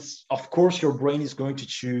about it. It's, of course, your brain is going to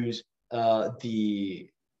choose the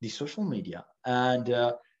social media, and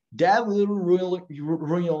that will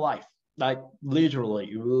ruin your life. Like,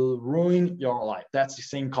 literally, it will ruin your life. That's the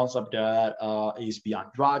same concept that is beyond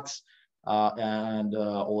drugs and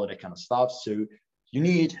all of that kind of stuff. So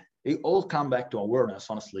it all come back to awareness,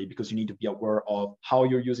 honestly, because you need to be aware of how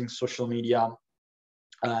you're using social media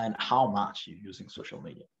and how much you're using social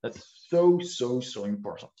media. That's so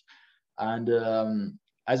important. And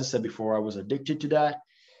as I said before, I was addicted to that.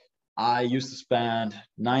 I used to spend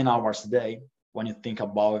 9 hours a day. When you think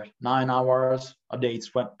about 9 hours a day, it's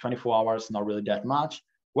 24 hours, not really that much.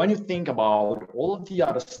 When you think about all of the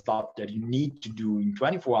other stuff that you need to do in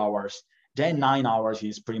 24 hours, then 9 hours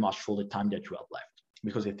is pretty much all the time that you have left.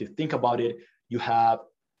 Because if you think about it, you have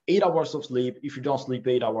 8 hours of sleep. If you don't sleep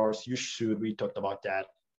 8 hours, you should. We talked about that.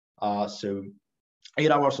 So 8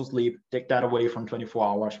 hours of sleep, take that away from 24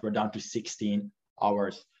 hours, we're down to 16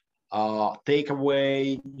 hours. Take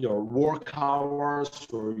away your work hours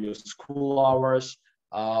or your school hours.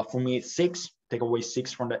 For me, it's 6. Take away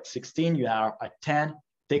 6 from that 16, you are at 10.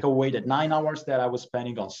 Take away that 9 hours that I was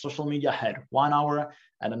spending on social media, I had 1 hour,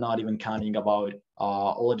 and I'm not even counting about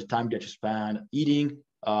all of the time that you spend eating,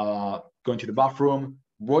 going to the bathroom,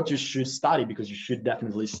 what you should study, because you should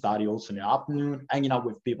definitely study also in the afternoon, hanging out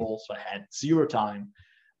with people. So I had 0 time.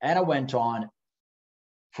 And I went on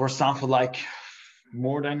for something like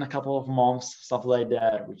more than a couple of months, stuff like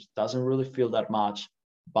that, which doesn't really feel that much.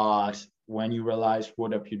 But when you realize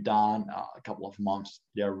what have you done, a couple of months,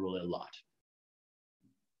 they're really a lot.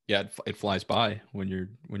 Yeah, it flies by when you're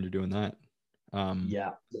doing that.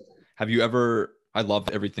 Yeah. Have you ever? I love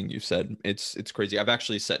everything you said. It's crazy. I've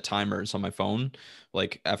actually set timers on my phone.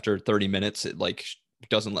 Like after 30 minutes, it like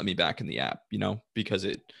doesn't let me back in the app, because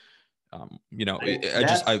it,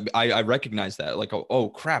 I recognize that, like, oh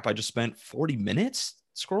crap, I just spent 40 minutes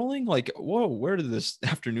scrolling. Like, whoa, where did this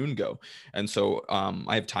afternoon go? And so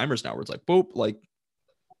I have timers now where it's like, boop, like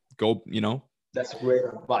go, That's great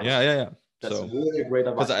advice. Yeah. That's so really great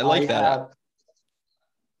advice. Because I like that.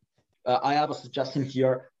 I have a suggestion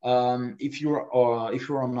here. If you're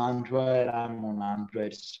on Android, I'm on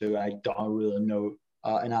Android, so I don't really know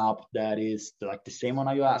an app that is like the same on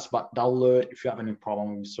iOS. But download, if you have any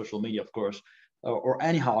problem with social media, of course, or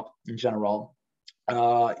any app in general.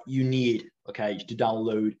 You need to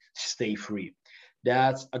download Stay Free.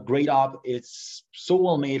 That's a great app. It's so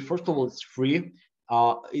well made. First of all, it's free.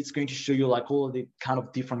 It's going to show you like all of the kind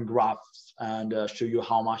of different graphs and show you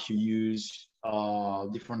how much you use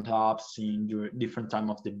different apps in different time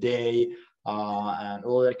of the day and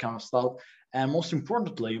all that kind of stuff. And most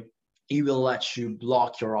importantly, it will let you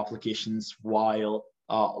block your applications while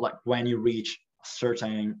like when you reach a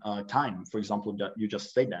certain time. For example, that you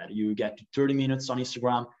just say that you get to 30 minutes on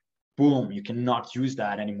Instagram, boom, you cannot use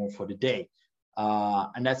that anymore for the day.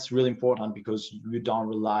 And that's really important because you don't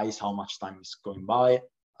realize how much time is going by.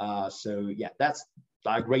 So yeah, that's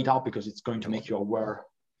a great app because it's going to make you aware.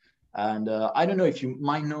 And I don't know if you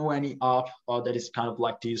might know any app that is kind of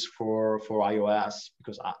like this for iOS,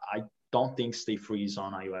 because I don't think Stay Free is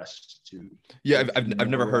on iOS too. Yeah, I've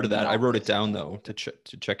never heard of that. I wrote it down though to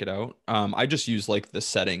check it out. I just use like the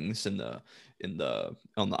settings on the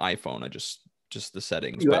iPhone. I just just the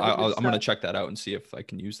settings, You but edit the I'm going to set, check that out and see if I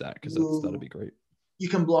can use that, because that'd you be great. you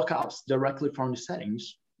can block apps directly from the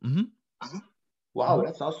settings. Mm-hmm. Wow,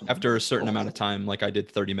 that's awesome. After a certain Cool. amount of time, like I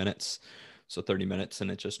did 30 minutes. So 30 minutes,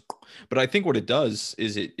 and it just, but I think what it does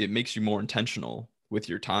is it makes you more intentional with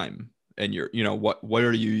your time and your, what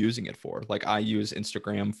are you using it for? Like I use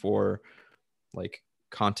Instagram for like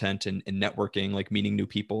content and networking, like meeting new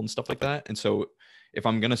people and stuff like that. And so if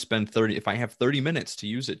I'm going to spend if I have 30 minutes to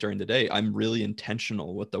use it during the day, I'm really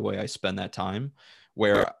intentional with the way I spend that time,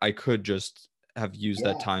 where I could just have used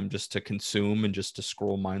that Yeah. time just to consume and just to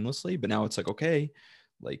scroll mindlessly. But now it's like, okay,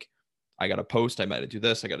 like I got to post, I got to do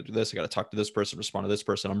this, I got to do this, I got to talk to this person, respond to this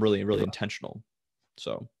person. I'm really, really intentional.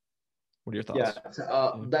 So what are your Yeah,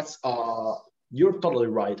 thoughts? that's you're totally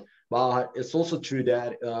right. But it's also true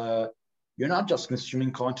that you're not just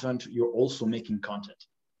consuming content; you're also making content.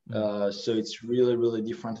 So it's really, really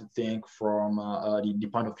different to think from the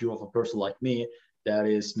point of view of a person like me that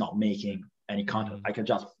is not making any content. I can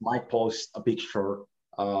just might post a picture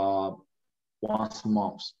once a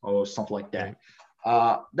month or something like that.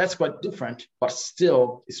 That's quite different, but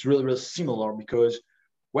still, it's really, really similar because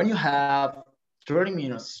when you have 30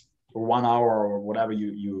 minutes or 1 hour or whatever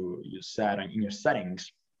you set in your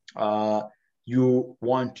settings, you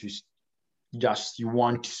want to you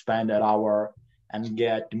want to spend that hour and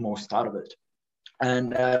get the most out of it,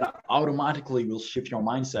 and that automatically will shift your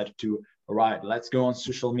mindset to, all right, let's go on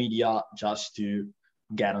social media just to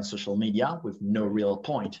get on social media with no real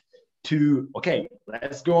point, to, okay,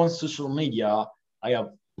 let's go on social media. I have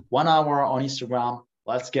 1 hour on Instagram,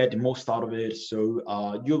 let's get the most out of it. So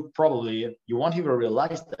you won't even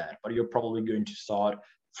realize that, but you're probably going to start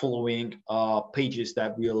following pages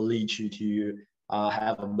that will lead you to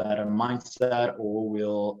have a better mindset, or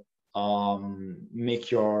will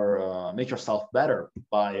make yourself better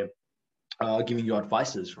by giving you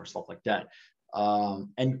advices or stuff like that.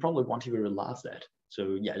 And you probably won't even realize that.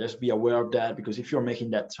 So yeah, just be aware of that, because if you're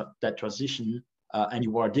making that transition and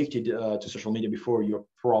you were addicted to social media before, you're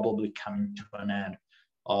probably coming to an end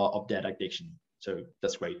of that addiction. So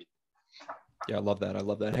that's great. Yeah, I love that. I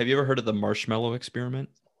love that. Have you ever heard of the marshmallow experiment?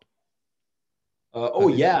 Oh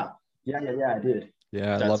yeah, I did.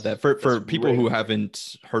 Yeah, I love That's that. For people great. who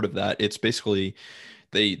haven't heard of that, it's basically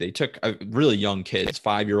they took really young kids,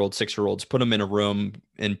 5-year-olds, 6-year-olds, put them in a room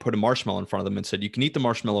and put a marshmallow in front of them and said, you can eat the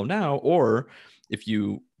marshmallow now, or if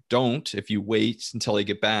you don't, if you wait until I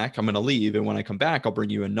get back, I'm going to leave, and when I come back, I'll bring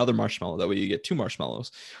you another marshmallow. That way you get 2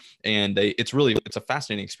 marshmallows. And it's a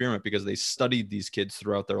fascinating experiment, because they studied these kids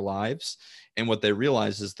throughout their lives, and what they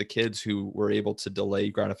realized is the kids who were able to delay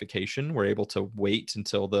gratification were able to wait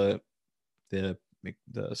until the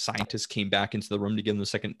scientists came back into the room to give them the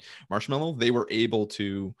second marshmallow. They were able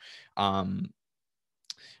to I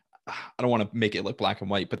don't want to make it look black and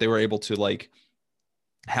white, but they were able to like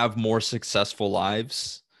have more successful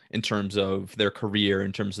lives in terms of their career,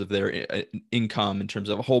 in terms of their income, in terms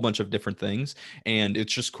of a whole bunch of different things. And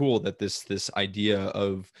it's just cool that this idea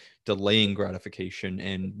of delaying gratification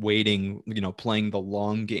and waiting, playing the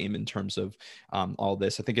long game in terms of all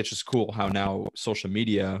this. I think it's just cool how now social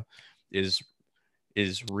media is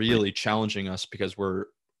really challenging us, because we're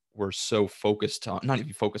so focused on, not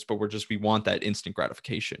even focused, but we want that instant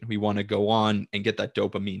gratification. We want to go on and get that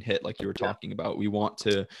dopamine hit, like you were talking about. We want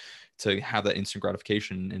to have that instant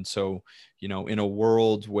gratification. And so, in a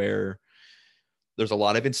world where there's a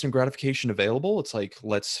lot of instant gratification available, it's like,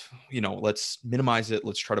 let's minimize it.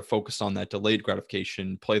 Let's try to focus on that delayed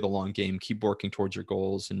gratification, play the long game, keep working towards your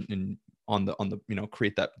goals, and on the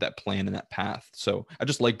create that plan and that path. So I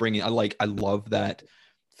just like I love that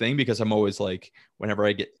thing, because I'm always like, whenever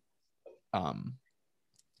I get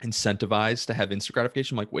incentivized to have instant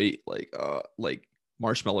gratification, I'm like, wait, like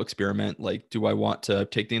marshmallow experiment, like, do I want to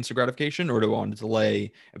take the instant gratification, or do I want to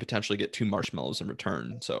delay and potentially get 2 marshmallows in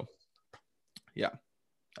return? So yeah,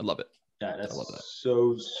 I love it. Yeah, I love that. that's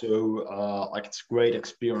so like, it's a great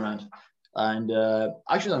experiment. And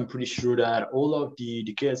actually, I'm pretty sure that all of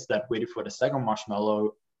the kids that waited for the second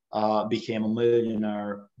marshmallow became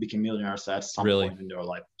millionaires at some Really, point in their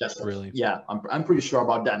life. Just really. yeah, I'm pretty sure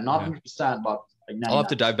about that. Not 100%, but like I'll have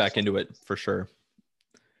to 99%. dive back into it for sure.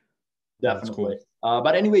 That's Definitely. cool.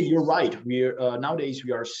 But anyway, you're right. We're nowadays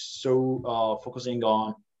we are so focusing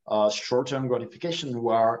on short-term gratification,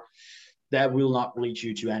 where that will not lead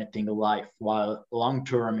you to anything in life. While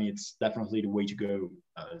long-term, it's definitely the way to go.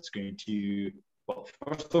 It's going to, well,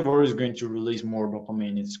 first of all, it's going to release more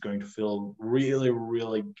dopamine. It's going to feel really,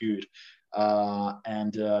 really good,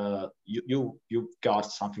 and you got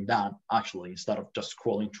something done actually, instead of just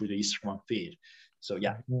scrolling through the Instagram feed. So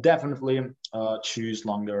yeah, definitely choose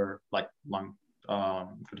long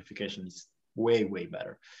gratification is way, way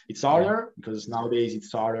better. It's Yeah. harder because nowadays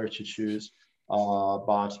it's harder to choose,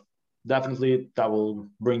 but definitely that will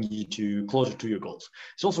bring you to closer to your goals.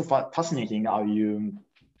 It's also fascinating how you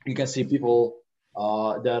can see people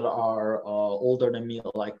that are older than me,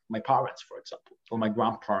 like my parents, for example, or my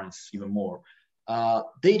grandparents, even more.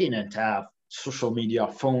 They didn't have social media,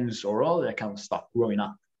 phones, or all that kind of stuff growing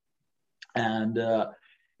up, and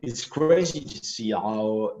it's crazy to see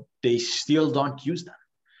how they still don't use them.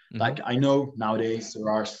 Hmm. Like I know nowadays there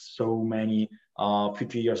are so many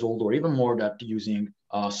 50 years old or even more that using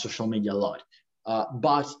social media a lot.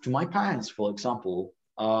 But to my parents, for example,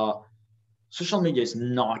 social media is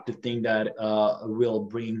not the thing that will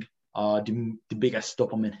bring the biggest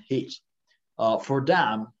dopamine hit. For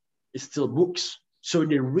them, it's still books. So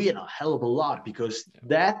they read a hell of a lot because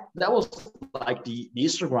that was like the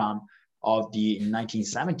Instagram of the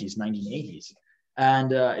 1970s, 1980s.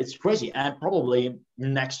 And it's crazy. And probably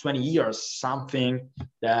next 20 years, something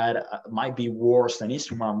that might be worse than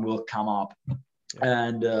Instagram will come up.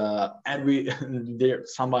 And we there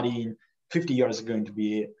somebody in 50 years is going to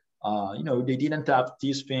be they didn't have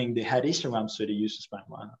this thing, they had Instagram, so they used to spend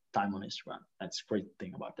time on Instagram. That's a great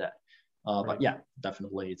thing about that. Right. But yeah,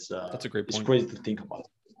 definitely That's a great it's point. crazy to think about.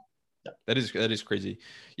 Yeah. That is crazy.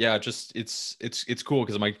 Yeah, just it's cool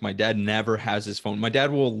because my dad never has his phone. My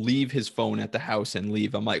dad will leave his phone at the house and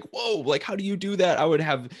leave. I'm like, whoa, like how do you do that? I would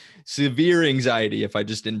have severe anxiety if I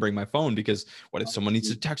just didn't bring my phone, because what if someone needs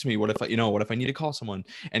to text me? What if what if I need to call someone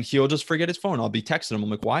and he'll just forget his phone? I'll be texting him. I'm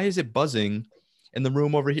like, why is it buzzing in the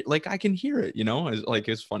room over here? Like I can hear it,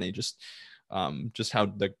 it's funny just how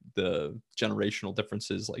the generational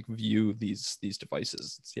differences like view these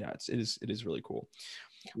devices. It is really cool.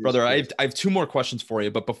 Brother, I have two more questions for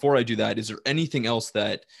you, but before I do that, is there anything else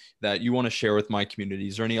that you want to share with my community?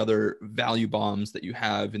 Is there any other value bombs that you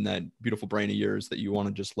have in that beautiful brain of yours that you want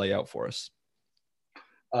to just lay out for us?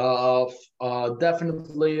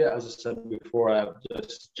 Definitely, as I said before, I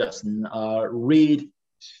just read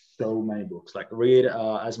so many books. Like read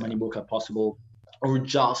as many books as possible, or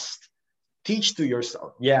just teach to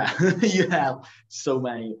yourself. Yeah, you have so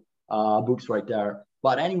many books right there.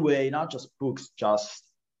 But anyway, not just books, just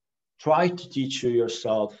try to teach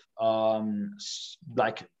yourself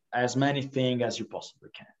like as many things as you possibly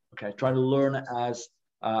can. Okay, try to learn as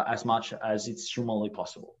much as it's humanly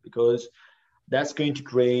possible, because that's going to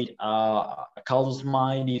create a callous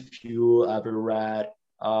mind. If you ever read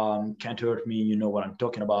Can't Hurt Me, you know what I'm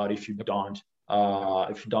talking about. If you don't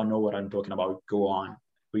know what I'm talking about, go on,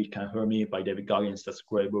 read Can't Hurt Me by David Goggins. That's a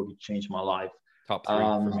great book. It changed my life. Top three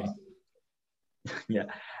for me. Yeah,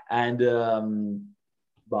 and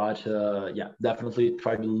but yeah, definitely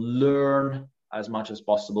try to learn as much as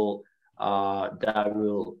possible. That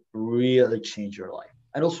will really change your life.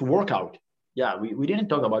 And also work out. Yeah, we didn't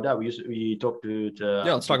talk about that. We talked Yeah,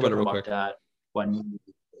 let's we talk about talked it real about quick. that when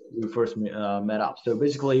we first met up. So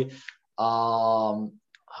basically, um,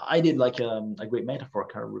 I did like a great metaphor.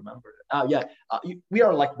 I can't remember. Yeah, we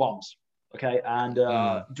are like bombs. Okay, and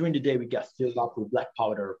during the day we get filled up with black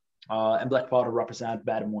powder, and black powder represent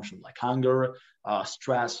bad emotions like hunger,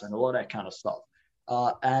 stress, and all that kind of stuff.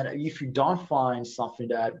 And if you don't find something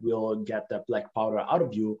that will get that black powder out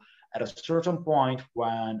of you, at a certain point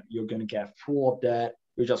when you're going to get full of that,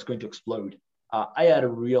 you're just going to explode. I had a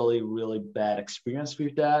really, really bad experience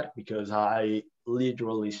with that because I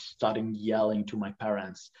literally started yelling to my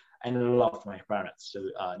parents, and I loved my parents. So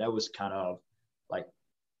that was kind of like,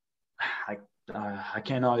 I, I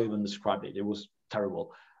cannot even describe it. It was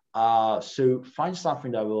terrible. So find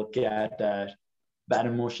something that will get that bad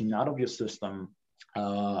emotion out of your system,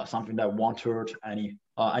 something that won't hurt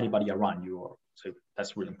anybody around you. So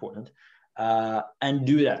that's really important. And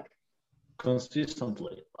do that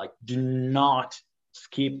consistently. Like, do not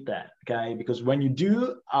skip that, okay? Because when you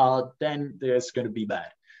do, then there's going to be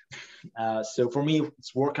bad. So for me,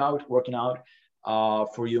 it's working out.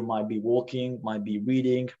 For you, might be walking, might be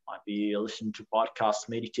reading, might be listening to podcasts,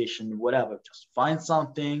 meditation, whatever. Just find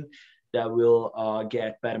something that will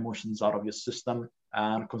get bad emotions out of your system,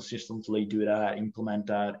 and consistently do that, implement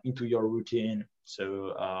that into your routine,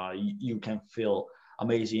 so you can feel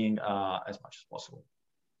amazing as much as possible.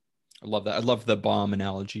 I love that. I love the bomb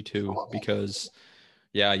analogy too, because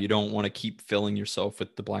yeah, you don't want to keep filling yourself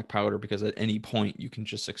with the black powder, because at any point you can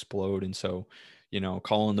just explode. And so,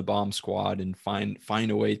 call in the bomb squad and find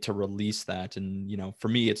a way to release that. And, for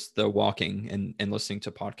me, it's the walking and listening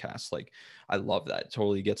to podcasts. Like I love that. It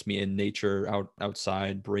totally gets me in nature,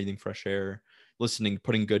 outside, breathing fresh air, listening,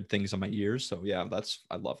 putting good things on my ears. So yeah,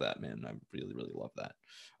 I love that, man. I really, really love that.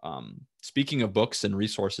 Speaking of books and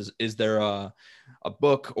resources, is there a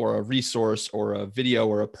book or a resource or a video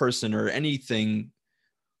or a person or anything,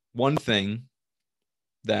 one thing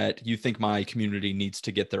that you think my community needs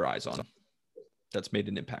to get their eyes on that's made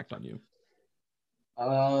an impact on you?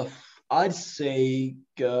 I'd say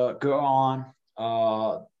go on.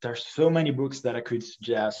 There's so many books that I could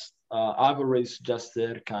suggest. I've already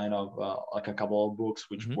suggested kind of like a couple of books,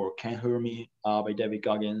 which were Can't Hurt Me by David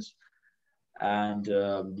Goggins, and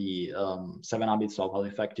the 7 Habits of an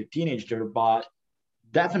Effective Teenager. But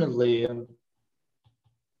definitely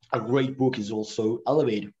a great book is also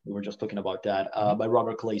Elevate. We were just talking about that by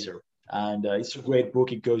Robert Glazer. And it's a great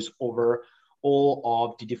book. It goes over all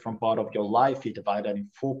of the different part of your life. It divided in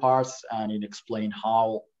 4 parts, and it explains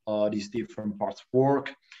how these different parts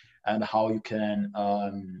work and how you can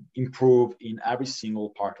improve in every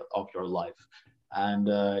single part of your life. And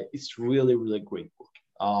it's really, really great book.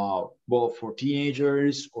 Both for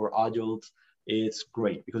teenagers or adults, it's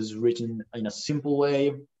great because it's written in a simple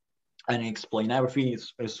way and explain everything.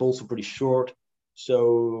 It's also pretty short.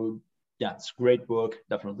 So yeah, it's a great book.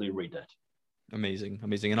 Definitely read that. Amazing.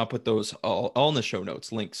 And I'll put those all in the show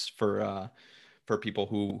notes, links for people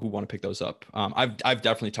who want to pick those up. I've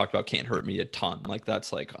definitely talked about Can't Hurt Me a ton. Like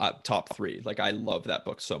that's like top 3. Like I love that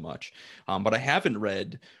book so much. But I haven't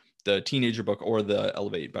read the teenager book or the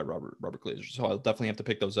Elevate by Robert Glazer. So I'll definitely have to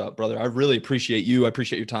pick those up, brother. I really appreciate you. I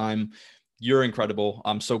appreciate your time. You're incredible.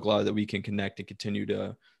 I'm so glad that we can connect and continue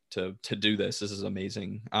to do this. This is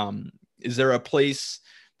amazing. Is there a place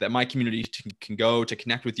that my community can go to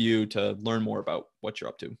connect with you, to learn more about what you're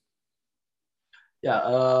up to?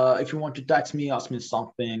 Yeah, if you want to text me, ask me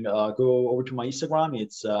something, go over to my Instagram.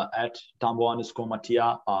 It's at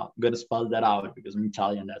Tambo_Mattia. I'm going to spell that out because I'm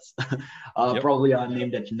Italian. That's probably a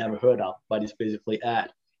name that you never heard of, but it's basically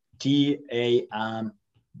at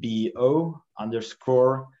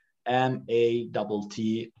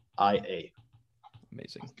TAMBO_MATTIA.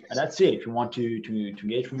 Amazing. And that's it. If you want to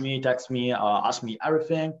engage with me, text me, ask me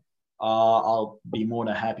everything. I'll be more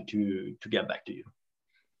than happy to get back to you.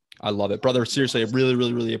 I love it, brother. Seriously, I really,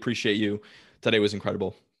 really, really appreciate you. Today was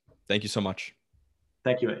incredible. Thank you so much.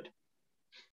 Thank you, Ed.